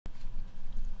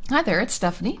Hi there, it's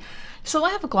Stephanie. So I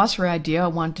have a glossary idea I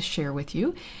wanted to share with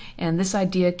you, and this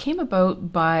idea came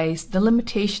about by the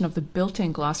limitation of the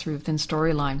built-in glossary within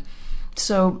Storyline.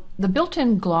 So the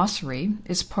built-in glossary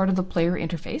is part of the player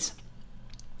interface,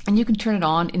 and you can turn it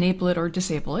on, enable it, or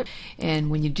disable it. And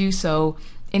when you do so,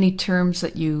 any terms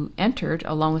that you entered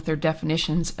along with their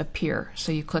definitions appear.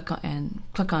 So you click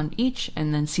on each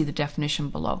and then see the definition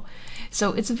below.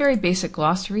 So it's a very basic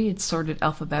glossary. It's sorted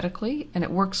alphabetically and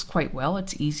it works quite well.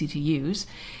 It's easy to use.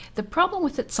 The problem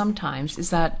with it sometimes is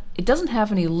that it doesn't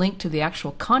have any link to the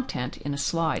actual content in a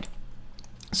slide.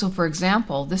 So for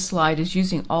example, this slide is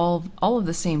using all of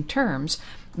the same terms,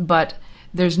 but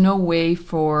there's no way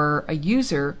for a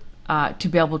user to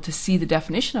be able to see the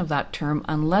definition of that term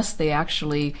unless they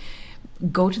actually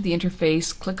go to the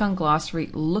interface, click on glossary,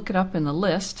 look it up in the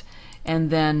list, and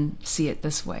then see it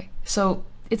this way. So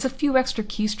it's a few extra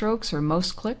keystrokes or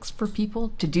mouse clicks for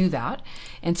people to do that,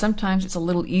 and sometimes it's a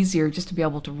little easier just to be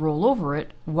able to roll over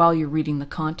it while you're reading the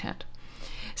content.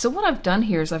 So what I've done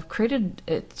here is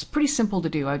it's pretty simple to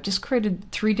do. I've just created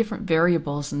 3 different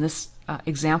variables in this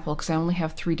example because I only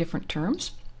have 3 different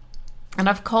terms. And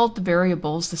I've called the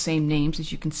variables the same names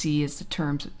as you can see as the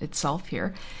terms itself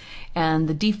here. And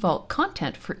the default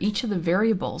content for each of the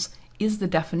variables is the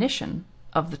definition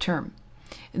of the term.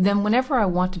 And then whenever I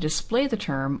want to display the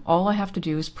term, all I have to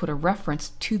do is put a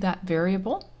reference to that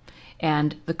variable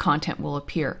and the content will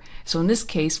appear. So in this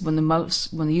case, when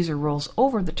the user rolls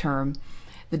over the term,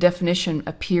 the definition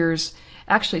appears.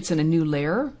 Actually, it's in a new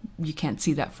layer. You can't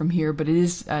see that from here, but it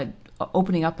is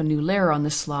opening up a new layer on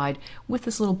this slide with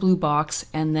this little blue box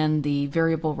and then the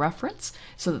variable reference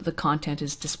so that the content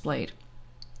is displayed.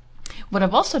 What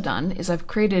I've also done is I've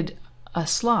created a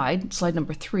slide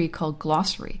number 3, called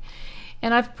glossary.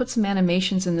 And I've put some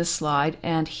animations in this slide,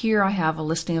 and here I have a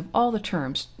listing of all the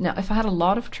terms. Now, if I had a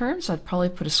lot of terms, I'd probably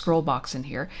put a scroll box in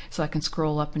here so I can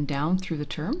scroll up and down through the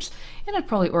terms, and I'd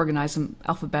probably organize them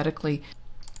alphabetically.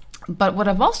 But what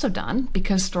I've also done,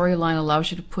 because Storyline allows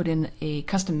you to put in a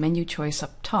custom menu choice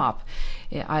up top,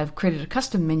 I've created a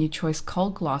custom menu choice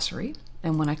called glossary,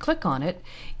 and when I click on it,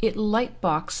 it light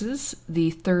boxes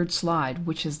the 3rd slide,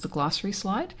 which is the glossary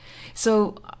slide.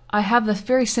 So I have this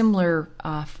very similar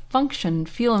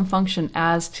feel and function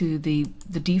as to the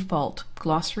default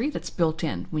glossary that's built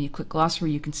in. When you click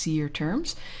glossary, you can see your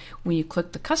terms. When you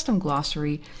click the custom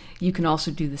glossary, you can also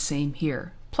do the same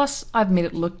here. Plus, I've made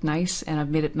it look nice and I've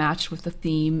made it match with the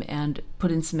theme and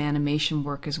put in some animation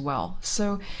work as well.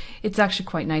 So it's actually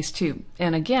quite nice too.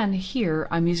 And again, here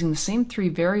I'm using the same 3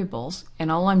 variables,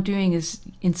 and all I'm doing is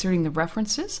inserting the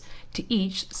references to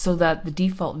each so that the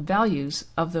default values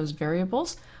of those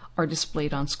variables are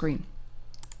displayed on screen.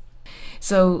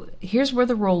 So here's where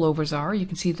the rollovers are. You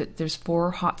can see that there's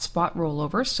 4 hotspot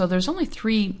rollovers. So there's only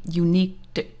 3 unique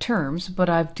terms, but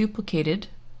I've duplicated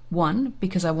 1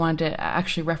 because I wanted to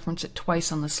actually reference it twice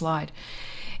on the slide.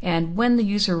 And when the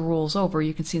user rolls over,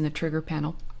 you can see in the trigger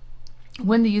panel,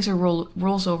 when the user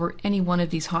rolls over any one of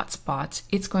these hotspots,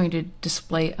 it's going to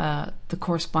display the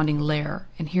corresponding layer.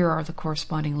 And here are the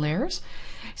corresponding layers.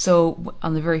 So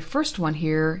on the very first one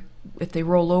here, if they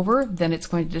roll over, then it's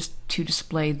going to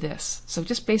display this. So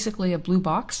just basically a blue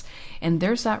box, and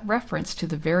there's that reference to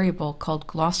the variable called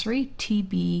glossary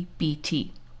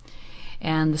TBBT.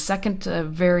 And the second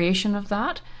variation of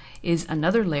that is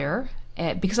another layer,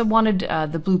 because I wanted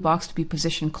the blue box to be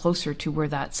positioned closer to where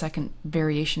that second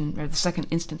variation or the second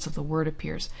instance of the word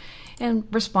appears, and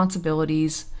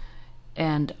responsibilities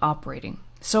and operating.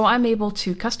 So I'm able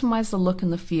to customize the look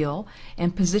and the feel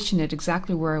and position it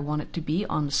exactly where I want it to be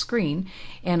on the screen,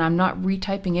 and I'm not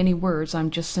retyping any words. I'm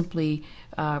just simply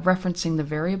referencing the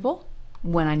variable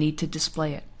when I need to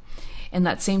display it. And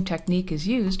that same technique is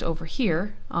used over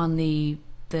here on the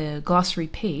glossary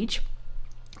page,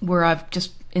 where I've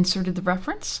just inserted the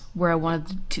reference where I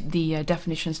wanted the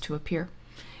definitions to appear.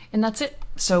 And that's it.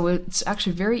 So it's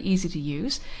actually very easy to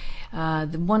use.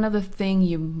 The one other thing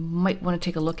you might want to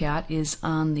take a look at is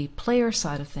on the player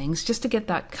side of things, just to get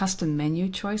that custom menu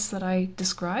choice that I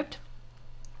described.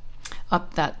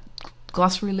 Up that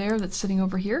glossary layer that's sitting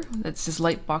over here, that's just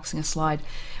light boxing a slide.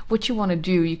 What you want to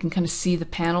do, you can kind of see the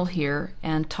panel here,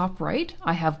 and top right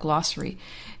I have glossary.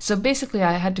 So basically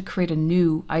I had to create a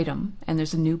new item, and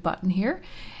there's a new button here,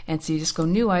 and so you just go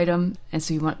new item, and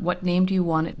so you want, what name do you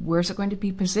want it, where's it going to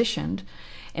be positioned,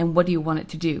 and what do you want it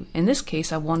to do. In this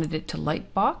case I wanted it to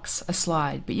light box a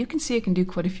slide, but you can see it can do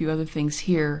quite a few other things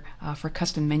here for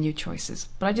custom menu choices.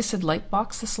 But I just said light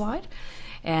box the slide,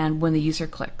 and when the user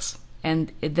clicks,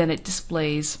 and then it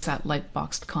displays that light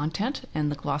boxed content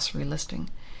and the glossary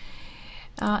listing.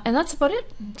 And that's about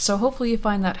it. So hopefully you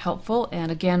find that helpful,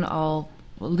 and again I'll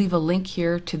We'll leave a link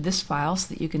here to this file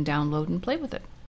so that you can download and play with it.